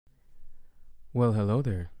Well, hello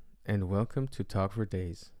there, and welcome to Talk for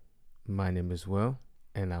Days. My name is Will,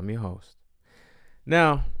 and I'm your host.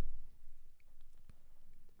 Now,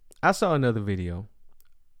 I saw another video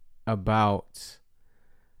about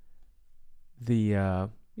the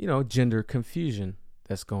gender confusion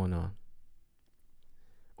that's going on,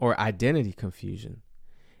 or identity confusion,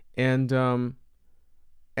 and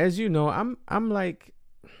as you know, I'm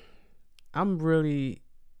really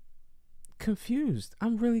confused.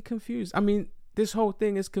 I'm really confused. I mean, this whole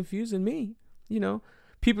thing is confusing me.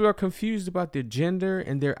 People are confused about their gender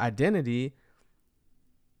and their identity,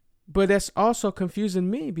 but that's also confusing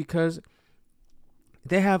me because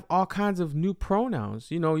they have all kinds of new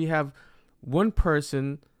pronouns. You have one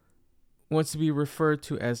person wants to be referred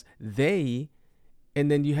to as they, and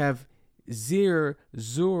then you have zir,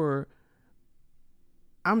 zur.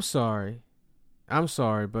 I'm sorry,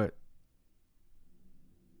 but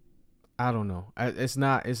I don't know. It's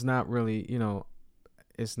not really,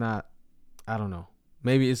 it's not, I don't know.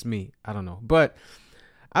 Maybe it's me. I don't know. But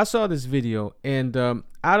I saw this video and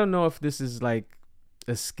I don't know if this is like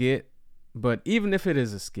a skit, but even if it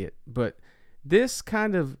is a skit, but this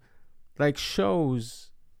kind of like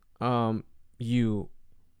shows you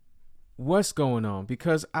what's going on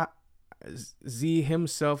because Z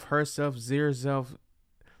himself, herself, zir self,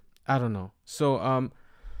 I don't know. So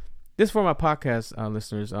this for my podcast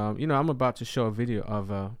listeners. I'm about to show a video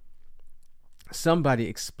of somebody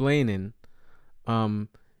explaining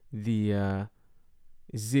the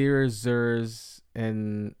zir, zers,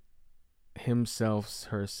 and himself's,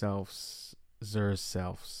 herself's, zers,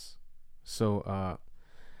 self's. So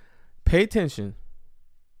pay attention.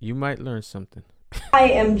 You might learn something. I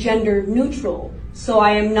am gender neutral, so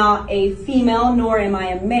I am not a female nor am I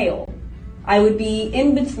a male. I would be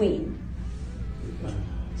in between.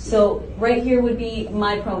 So right here would be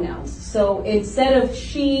my pronouns. So instead of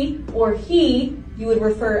she or he, you would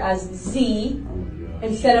refer as Z.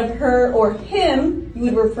 Instead of her or him, you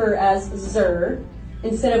would refer as zer.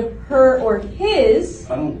 Instead of her or his,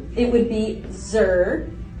 it would be zer.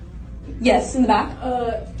 Yes, in the back.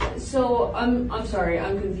 So I'm sorry,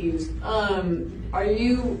 I'm confused. Are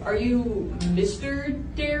you Mr.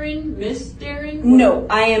 Darren? Miss Darren? No,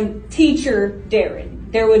 I am teacher Darren.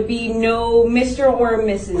 There would be no Mr. or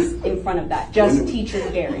Mrs. in front of that, just teacher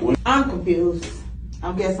Darren. I'm confused.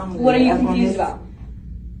 What are you confused about?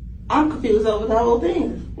 I'm confused over the whole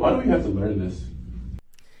thing. Why do we have to learn this?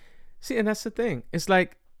 See, and that's the thing. It's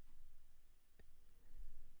like,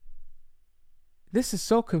 this is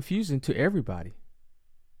so confusing to everybody.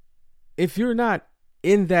 If you're not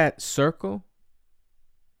in that circle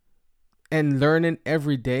and learning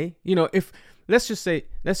every day, if let's just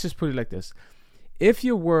put it like this. If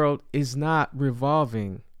your world is not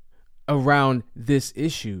revolving around this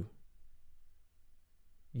issue,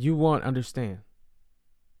 you won't understand.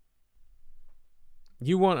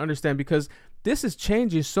 You won't understand because this is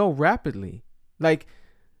changing so rapidly. Like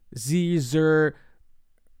Zer,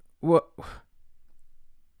 what?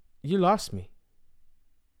 You lost me.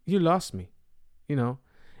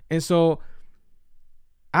 And so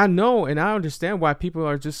I know and I understand why people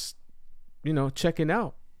are just, checking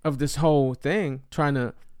out of this whole thing, trying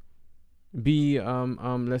to be,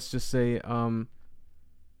 let's just say, I don't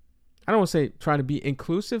want to say trying to be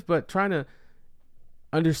inclusive, but trying to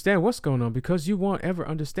understand what's going on because you won't ever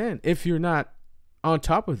understand if you're not on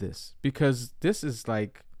top of this because this is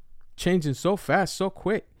like changing so fast, so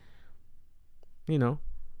quick,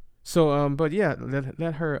 So, but yeah,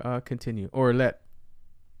 let her continue, or let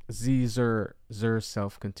Zer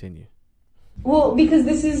self continue. Well, because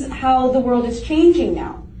this is how the world is changing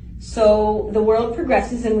now. So the world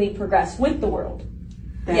progresses and we progress with the world.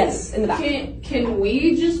 Yes, in the back. Can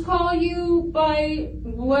we just call you by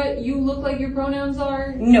what you look like your pronouns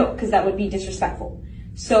are? No, because that would be disrespectful.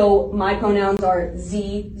 So my pronouns are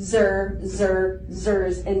Z, Zer, Zer,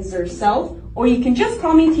 Zers, and Zer self. Or you can just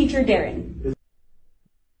call me Teacher Darren.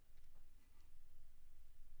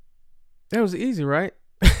 That was easy, right?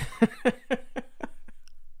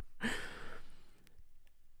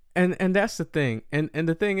 And that's the thing. And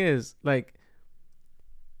the thing is, like,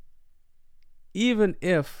 even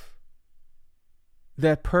if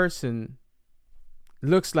that person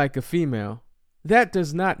looks like a female, that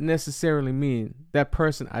does not necessarily mean that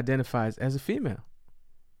person identifies as a female.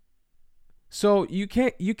 So you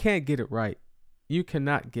can't get it right. You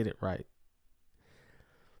cannot get it right.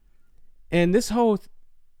 And this whole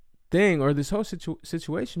thing, or this whole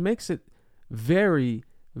situation, makes it very,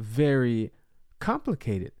 very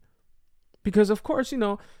complicated. Because of course, you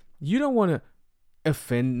don't want to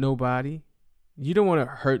offend nobody. You don't want to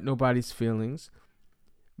hurt nobody's feelings.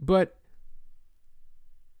 But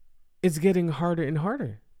it's getting harder and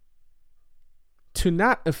harder to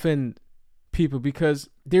not offend people because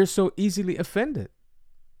they're so easily offended.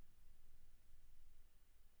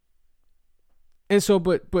 And so,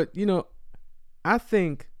 but I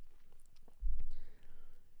think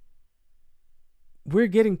we're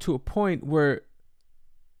getting to a point where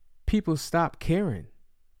people stop caring.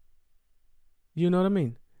 You know what I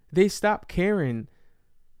mean? They stop caring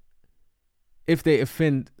if they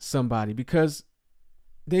offend somebody because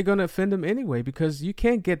they're going to offend them anyway, because you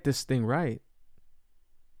can't get this thing right.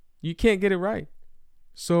 You can't get it right.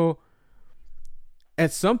 So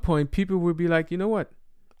at some point, people will be like, you know what?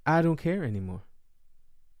 I don't care anymore.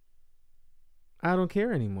 I don't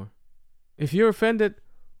care anymore. If you're offended,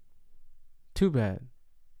 too bad.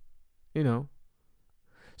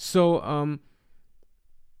 So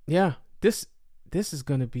yeah, this is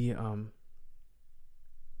gonna be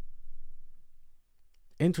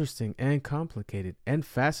interesting and complicated and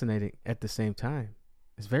fascinating at the same time.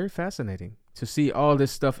 It's very fascinating to see all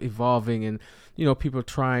this stuff evolving, and people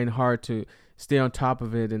trying hard to stay on top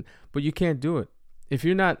of it, but you can't do it if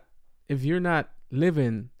you're not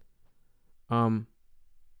living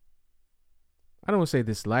I don't want to say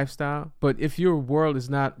this lifestyle, but if your world is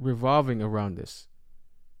not revolving around this,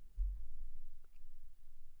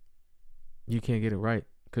 you can't get it right,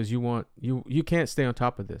 because you can't stay on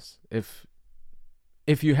top of this if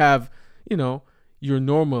you have your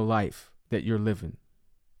normal life that you're living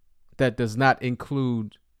that does not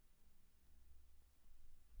include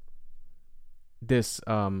this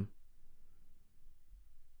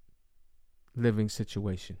living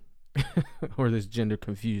situation or this gender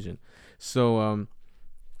confusion. So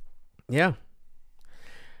yeah,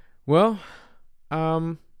 well,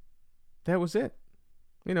 that was it.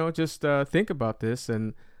 Just think about this,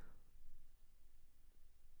 and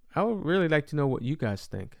I would really like to know what you guys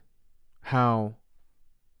think, how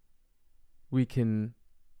we can,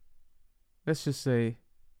 let's just say,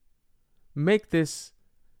 make this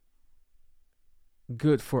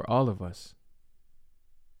good for all of us.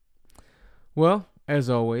 Well, as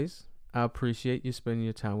always, I appreciate you spending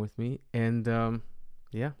your time with me, and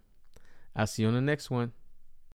yeah, I'll see you on the next one.